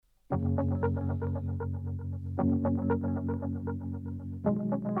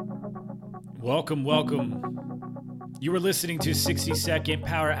Welcome. You are listening to 60-second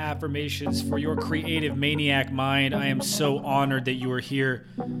power affirmations for your creative maniac mind. I am so honored that you are here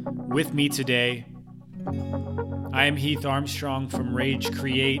with me today. I am Heath Armstrong from Rage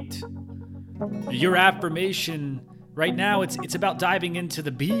Create. Your affirmation right now, it's about diving into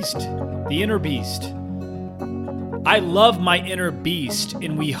the beast, the inner beast. I love my inner beast,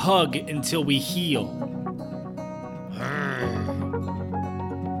 and we hug until we heal.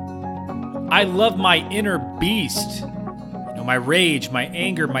 I love my inner beast. My rage, my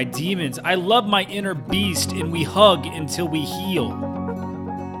anger, my demons. I love my inner beast, and we hug until we heal.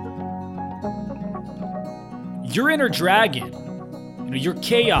 Your inner dragon, your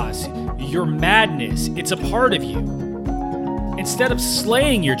chaos, your madness, it's a part of you. Instead of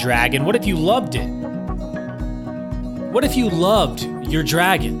slaying your dragon, what if you loved it? What if you loved your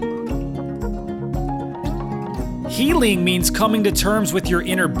dragon? Healing means coming to terms with your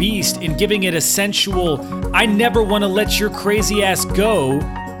inner beast and giving it a sensual, I never want to let your crazy ass go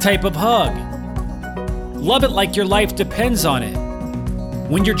type of hug. Love it like your life depends on it.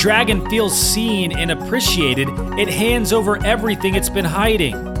 When your dragon feels seen and appreciated, it hands over everything it's been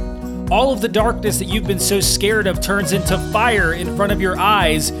hiding. All of the darkness that you've been so scared of turns into fire in front of your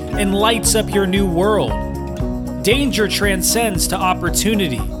eyes and lights up your new world. Danger transcends to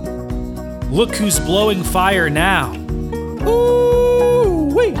opportunity. Look who's blowing fire now.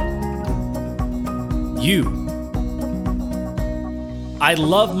 Ooh-wee. You. I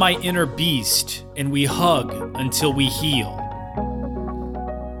love my inner beast, and we hug until we heal.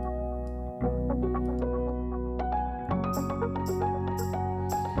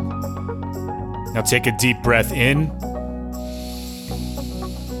 Now take a deep breath in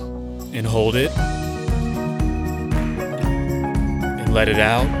and hold it and let it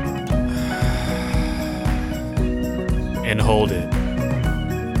out. And hold it.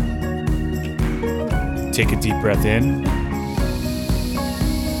 Take a deep breath in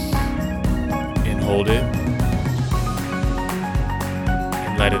and hold it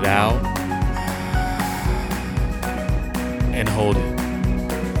and let it out and hold it.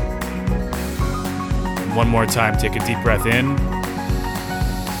 And one more time, take a deep breath in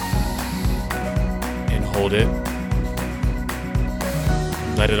and hold it.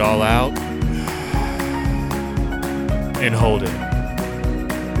 Let it all out. And hold it.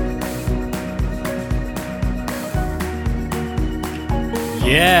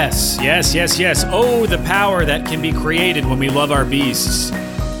 Yes. Oh, the power that can be created when we love our beasts.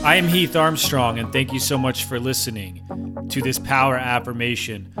 I am Heath Armstrong, and thank you so much for listening to this power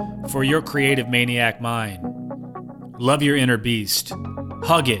affirmation for your creative maniac mind. Love your inner beast.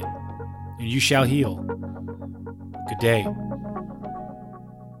 Hug it, and you shall heal. Good day.